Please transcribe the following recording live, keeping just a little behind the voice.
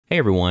Hey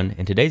everyone,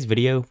 in today's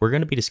video, we're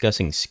going to be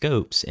discussing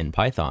scopes in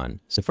Python.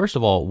 So first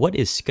of all, what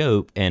is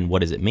scope and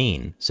what does it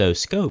mean? So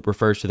scope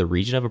refers to the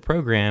region of a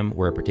program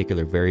where a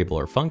particular variable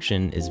or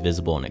function is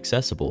visible and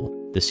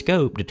accessible. The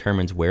scope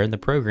determines where in the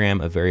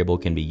program a variable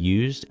can be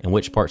used and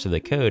which parts of the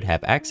code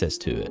have access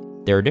to it.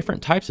 There are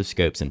different types of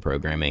scopes in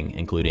programming,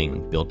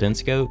 including built-in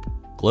scope,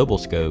 global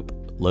scope,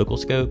 local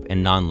scope,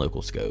 and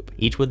non-local scope,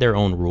 each with their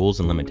own rules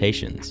and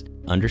limitations.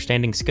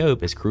 Understanding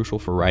scope is crucial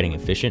for writing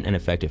efficient and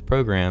effective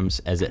programs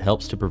as it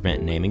helps to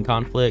prevent naming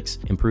conflicts,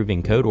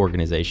 improving code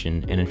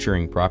organization, and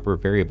ensuring proper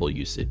variable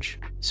usage.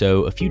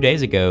 So a few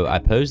days ago, I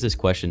posed this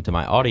question to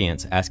my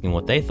audience asking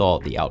what they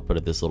thought the output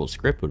of this little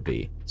script would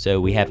be. So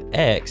we have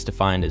x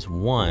defined as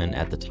 1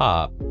 at the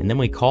top, and then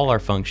we call our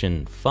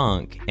function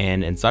func,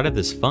 and inside of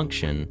this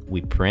function,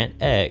 we print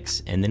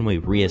x, and then we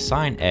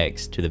reassign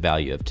x to the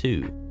value of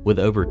 2. With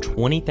over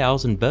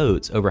 20,000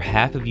 votes, over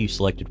half of you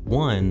selected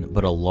 1,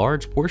 but a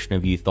large portion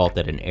of you thought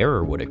that an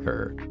error would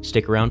occur.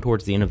 Stick around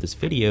towards the end of this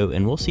video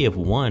and we'll see if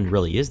 1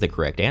 really is the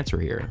correct answer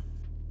here.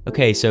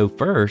 Okay, so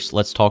first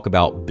let's talk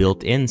about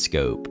built-in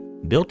scope.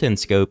 Built-in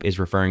scope is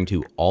referring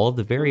to all of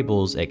the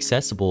variables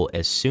accessible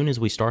as soon as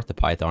we start the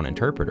Python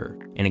interpreter.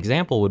 An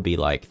example would be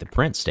like the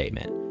print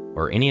statement,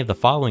 or any of the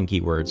following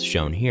keywords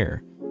shown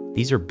here.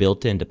 These are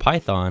built into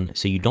Python,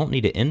 so you don't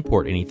need to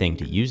import anything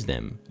to use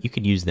them. You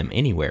could use them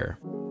anywhere.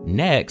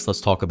 Next,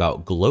 let's talk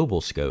about global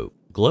scope.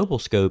 Global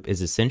scope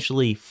is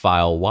essentially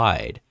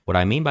file-wide. What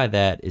I mean by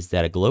that is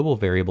that a global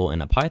variable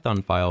in a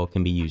Python file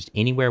can be used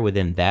anywhere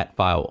within that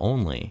file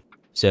only.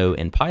 So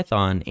in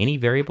Python, any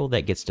variable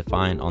that gets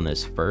defined on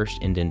this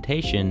first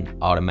indentation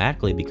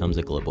automatically becomes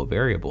a global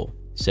variable.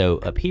 So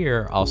up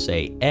here, I'll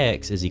say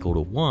x is equal to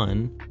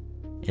 1,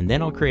 and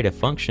then I'll create a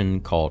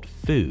function called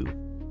foo.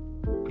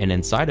 And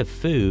inside of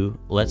foo,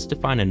 let's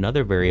define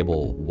another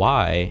variable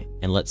y,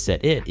 and let's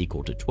set it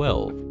equal to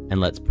 12. And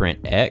let's print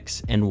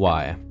x and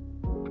y.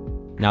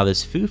 Now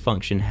this foo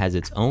function has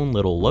its own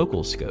little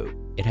local scope.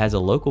 It has a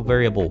local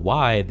variable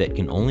y that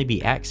can only be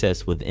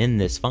accessed within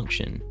this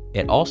function.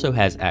 It also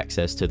has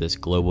access to this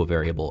global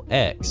variable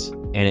x,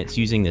 and it's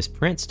using this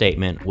print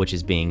statement which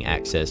is being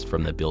accessed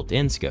from the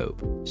built-in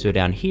scope. So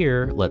down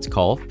here, let's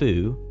call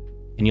foo,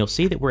 and you'll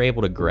see that we're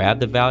able to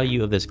grab the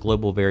value of this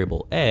global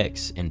variable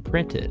x and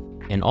print it,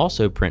 and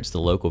also prints the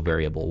local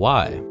variable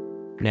y.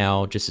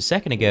 Now, just a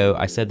second ago,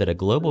 I said that a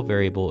global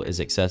variable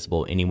is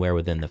accessible anywhere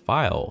within the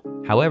file.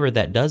 However,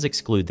 that does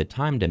exclude the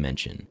time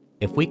dimension.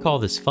 If we call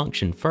this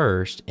function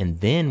first, and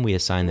then we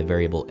assign the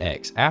variable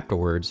x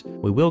afterwards,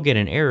 we will get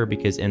an error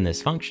because in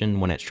this function,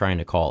 when it's trying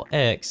to call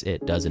x,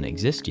 it doesn't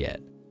exist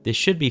yet. This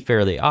should be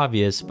fairly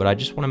obvious, but I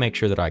just want to make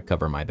sure that I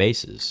cover my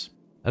bases.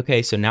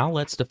 Okay, so now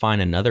let's define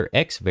another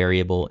x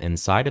variable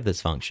inside of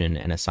this function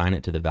and assign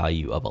it to the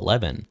value of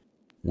 11.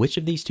 Which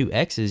of these two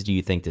x's do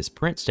you think this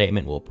print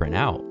statement will print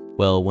out?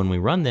 Well, when we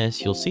run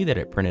this, you'll see that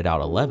it printed out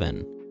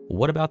 11.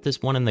 What about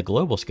this one in the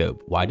global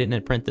scope? Why didn't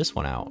it print this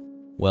one out?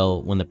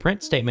 Well, when the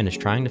print statement is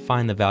trying to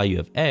find the value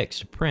of x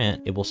to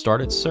print, it will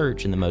start its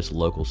search in the most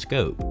local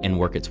scope and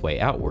work its way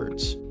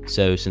outwards.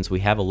 So since we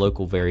have a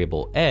local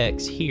variable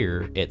x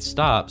here, it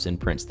stops and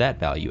prints that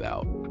value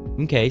out.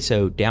 Okay,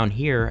 so down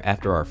here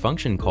after our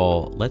function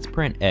call, let's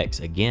print x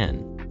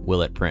again.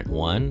 Will it print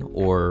 1,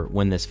 or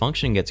when this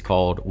function gets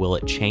called, will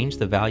it change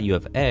the value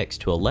of x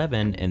to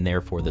 11 and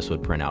therefore this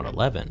would print out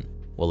 11?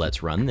 Well,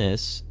 let's run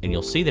this and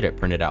you'll see that it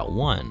printed out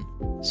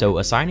 1. So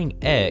assigning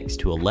x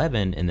to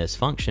 11 in this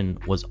function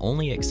was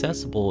only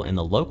accessible in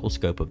the local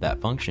scope of that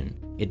function.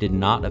 It did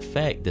not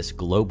affect this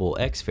global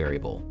x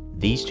variable.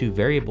 These two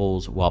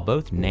variables, while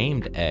both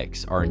named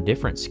x, are in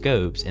different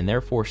scopes and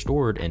therefore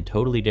stored in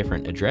totally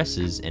different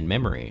addresses in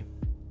memory.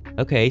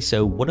 Okay,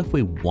 so what if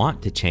we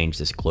want to change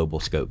this global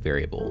scope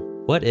variable?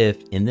 What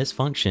if, in this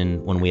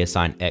function, when we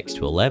assign x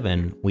to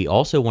 11, we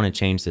also want to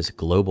change this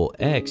global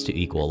x to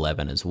equal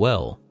 11 as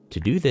well? To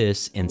do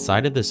this,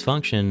 inside of this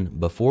function,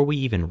 before we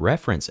even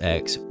reference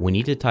x, we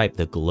need to type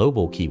the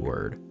global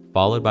keyword,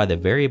 followed by the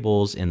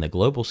variables in the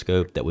global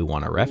scope that we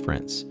want to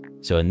reference.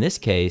 So in this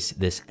case,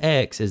 this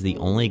x is the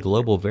only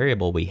global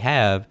variable we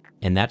have,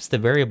 and that's the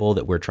variable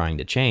that we're trying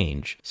to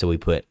change. So we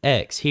put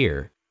x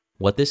here.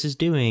 What this is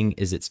doing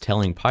is it's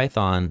telling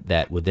Python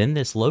that within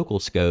this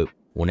local scope,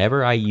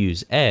 whenever I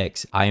use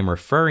x, I am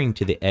referring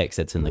to the x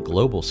that's in the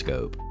global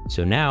scope.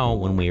 So now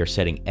when we are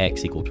setting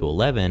x equal to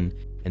 11,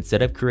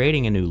 instead of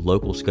creating a new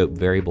local scope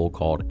variable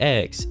called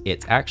x,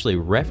 it's actually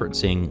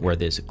referencing where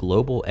this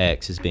global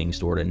x is being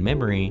stored in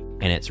memory,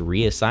 and it's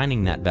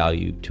reassigning that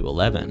value to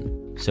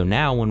 11. So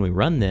now when we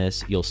run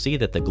this, you'll see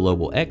that the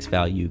global x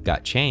value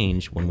got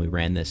changed when we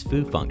ran this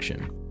foo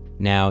function.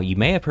 Now, you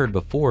may have heard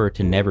before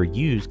to never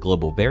use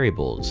global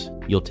variables.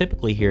 You'll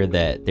typically hear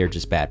that they're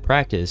just bad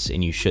practice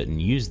and you shouldn't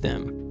use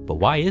them. But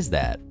why is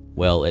that?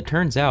 Well, it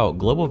turns out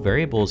global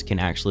variables can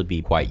actually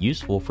be quite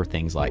useful for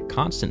things like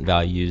constant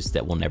values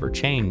that will never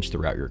change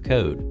throughout your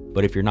code.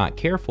 But if you're not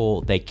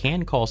careful, they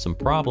can cause some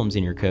problems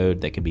in your code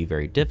that can be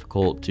very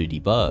difficult to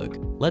debug.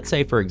 Let's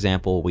say, for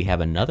example, we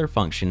have another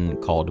function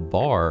called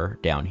bar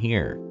down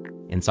here.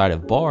 Inside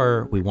of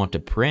bar, we want to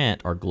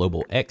print our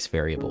global x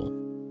variable.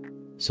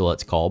 So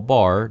let's call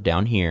bar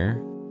down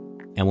here.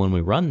 And when we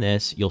run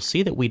this, you'll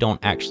see that we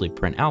don't actually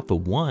print out the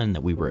 1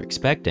 that we were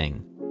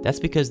expecting. That's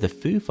because the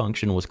foo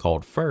function was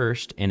called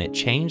first and it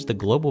changed the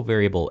global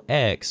variable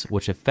x,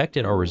 which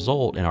affected our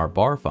result in our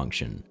bar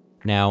function.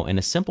 Now, in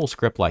a simple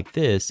script like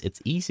this,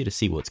 it's easy to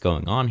see what's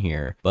going on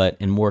here, but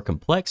in more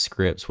complex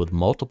scripts with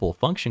multiple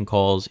function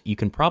calls, you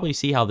can probably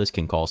see how this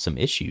can cause some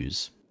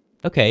issues.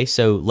 Okay,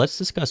 so let's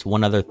discuss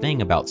one other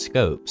thing about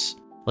scopes.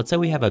 Let's say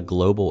we have a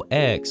global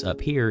x up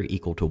here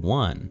equal to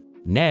 1.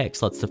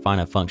 Next, let's define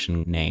a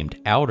function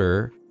named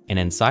outer, and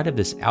inside of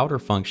this outer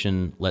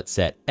function, let's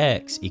set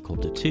x equal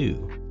to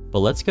 2. But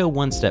let's go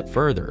one step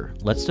further.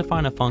 Let's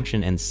define a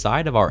function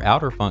inside of our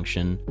outer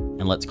function,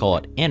 and let's call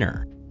it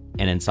inner.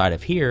 And inside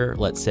of here,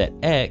 let's set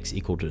x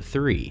equal to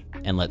 3,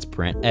 and let's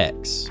print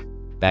x.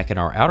 Back in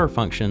our outer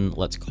function,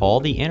 let's call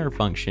the inner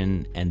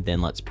function, and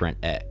then let's print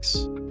x.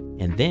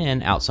 And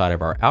then outside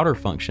of our outer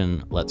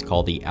function, let's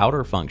call the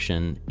outer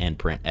function and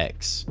print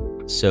x.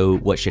 So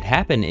what should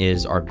happen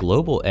is our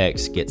global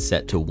x gets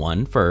set to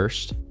 1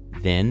 first,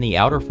 then the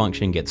outer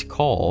function gets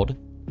called.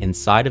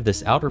 Inside of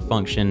this outer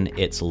function,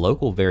 its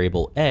local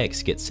variable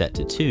x gets set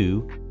to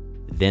 2,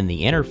 then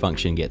the inner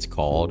function gets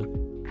called,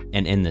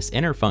 and in this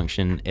inner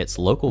function, its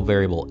local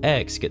variable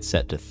x gets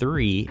set to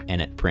 3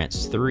 and it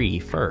prints 3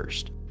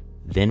 first.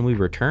 Then we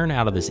return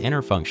out of this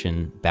inner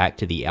function back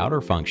to the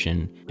outer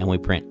function and we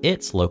print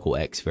its local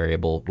x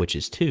variable, which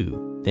is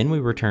 2. Then we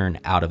return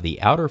out of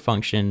the outer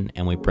function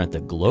and we print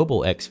the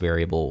global x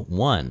variable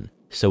 1.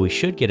 So we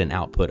should get an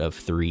output of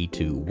 3,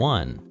 2,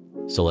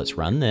 1. So let's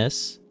run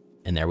this,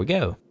 and there we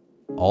go.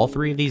 All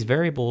 3 of these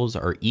variables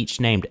are each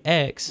named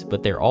x,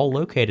 but they're all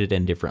located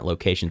in different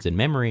locations in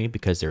memory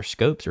because their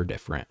scopes are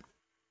different.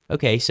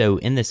 Okay, so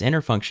in this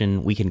inner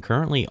function, we can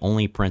currently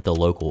only print the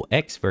local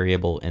x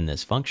variable in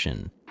this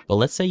function. But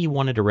let's say you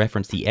wanted to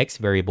reference the x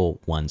variable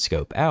 1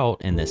 scope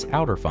out in this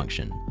outer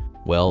function.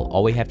 Well,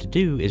 all we have to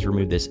do is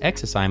remove this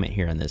x assignment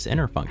here in this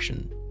inner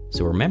function.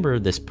 So remember,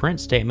 this print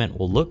statement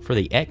will look for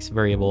the x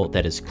variable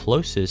that is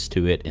closest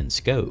to it in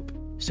scope.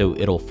 So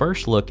it'll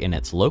first look in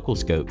its local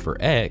scope for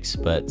x,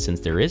 but since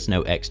there is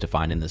no x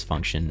defined in this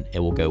function, it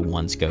will go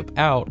 1 scope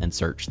out and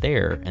search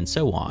there, and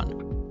so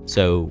on.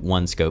 So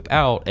 1 scope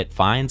out, it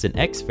finds an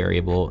x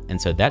variable, and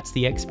so that's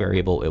the x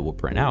variable it will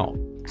print out.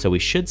 So we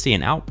should see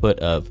an output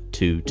of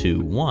 2,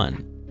 2,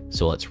 1.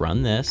 So let's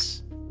run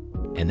this,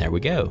 and there we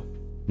go.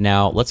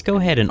 Now let's go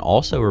ahead and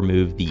also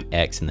remove the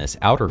x in this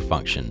outer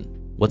function.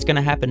 What's going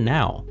to happen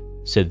now?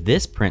 So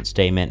this print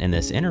statement in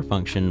this inner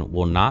function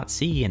will not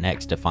see an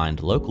x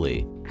defined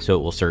locally. So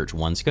it will search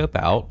 1 scope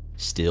out,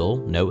 still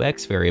no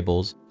x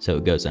variables, so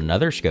it goes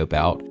another scope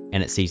out,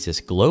 and it sees this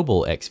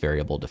global x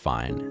variable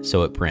defined,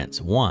 so it prints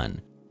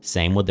 1.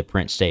 Same with the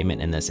print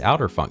statement in this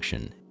outer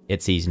function.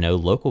 It sees no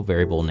local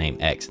variable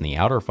named x in the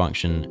outer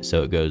function,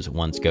 so it goes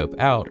 1 scope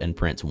out and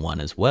prints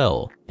 1 as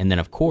well. And then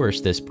of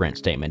course, this print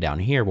statement down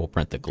here will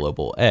print the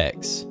global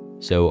x.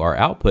 So our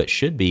output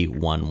should be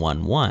 1,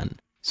 1, 1.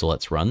 So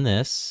let's run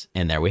this,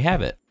 and there we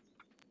have it.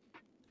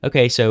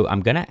 Okay, so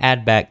I'm going to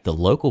add back the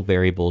local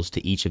variables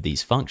to each of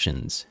these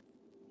functions.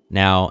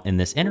 Now, in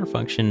this inner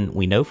function,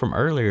 we know from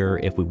earlier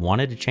if we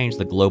wanted to change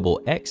the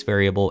global x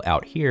variable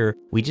out here,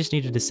 we just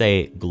needed to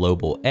say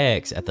global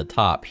x at the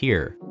top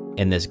here.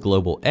 And this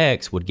global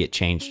x would get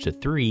changed to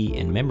 3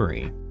 in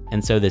memory.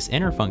 And so this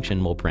inner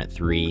function will print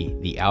 3,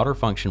 the outer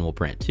function will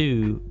print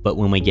 2, but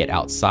when we get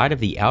outside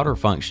of the outer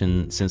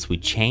function, since we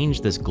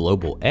changed this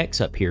global x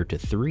up here to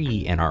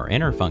 3 in our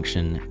inner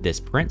function, this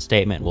print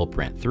statement will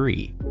print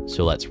 3.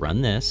 So let's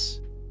run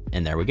this,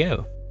 and there we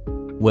go.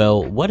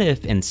 Well, what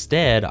if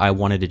instead I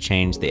wanted to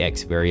change the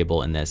x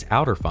variable in this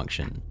outer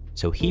function?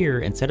 So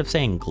here, instead of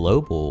saying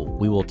global,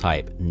 we will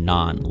type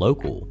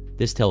non-local.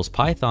 This tells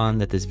Python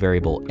that this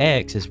variable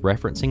x is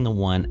referencing the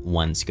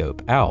one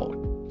scope out.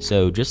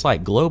 So just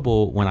like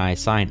global, when I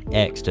assign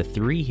x to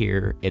 3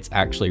 here, it's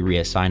actually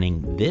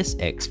reassigning this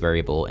x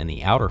variable in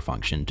the outer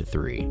function to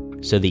 3.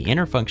 So the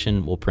inner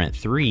function will print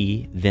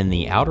 3, then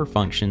the outer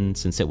function,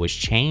 since it was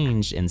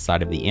changed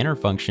inside of the inner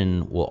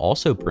function, will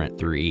also print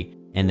 3,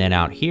 and then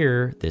out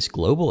here, this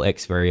global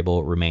x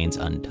variable remains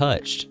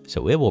untouched,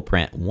 so it will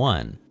print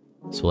 1.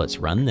 So let's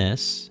run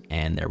this,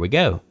 and there we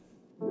go.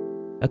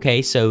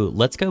 Okay, so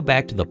let's go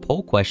back to the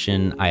poll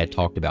question I had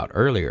talked about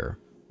earlier.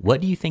 What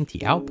do you think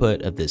the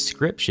output of this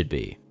script should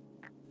be?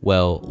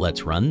 Well,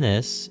 let's run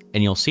this,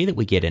 and you'll see that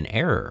we get an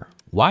error.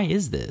 Why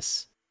is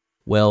this?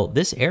 Well,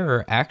 this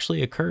error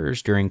actually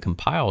occurs during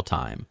compile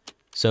time.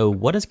 So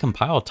what does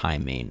compile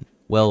time mean?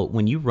 Well,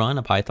 when you run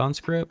a Python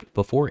script,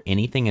 before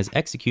anything is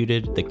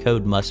executed, the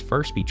code must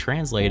first be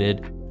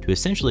translated to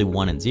essentially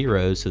 1 and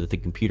 0 so that the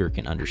computer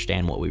can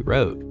understand what we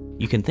wrote.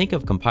 You can think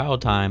of compile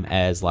time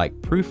as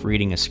like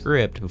proofreading a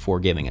script before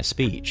giving a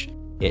speech.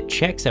 It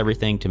checks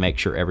everything to make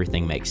sure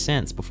everything makes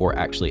sense before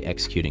actually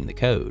executing the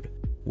code.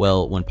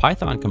 Well, when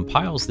Python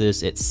compiles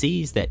this, it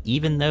sees that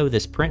even though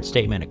this print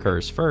statement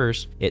occurs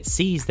first, it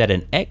sees that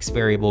an X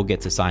variable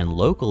gets assigned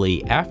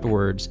locally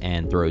afterwards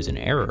and throws an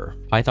error.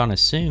 Python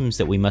assumes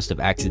that we must have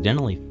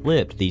accidentally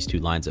flipped these two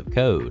lines of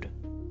code.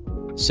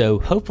 So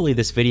hopefully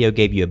this video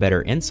gave you a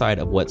better insight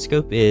of what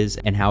scope is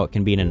and how it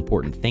can be an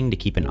important thing to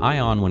keep an eye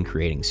on when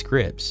creating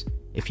scripts.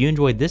 If you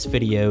enjoyed this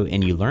video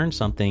and you learned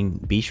something,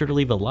 be sure to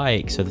leave a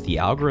like so that the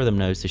algorithm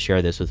knows to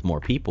share this with more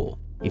people.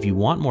 If you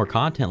want more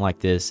content like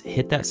this,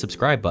 hit that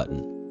subscribe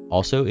button.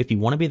 Also, if you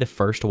want to be the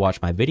first to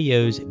watch my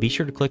videos, be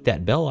sure to click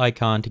that bell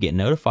icon to get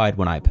notified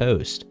when I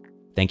post.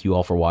 Thank you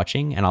all for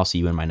watching, and I'll see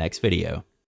you in my next video.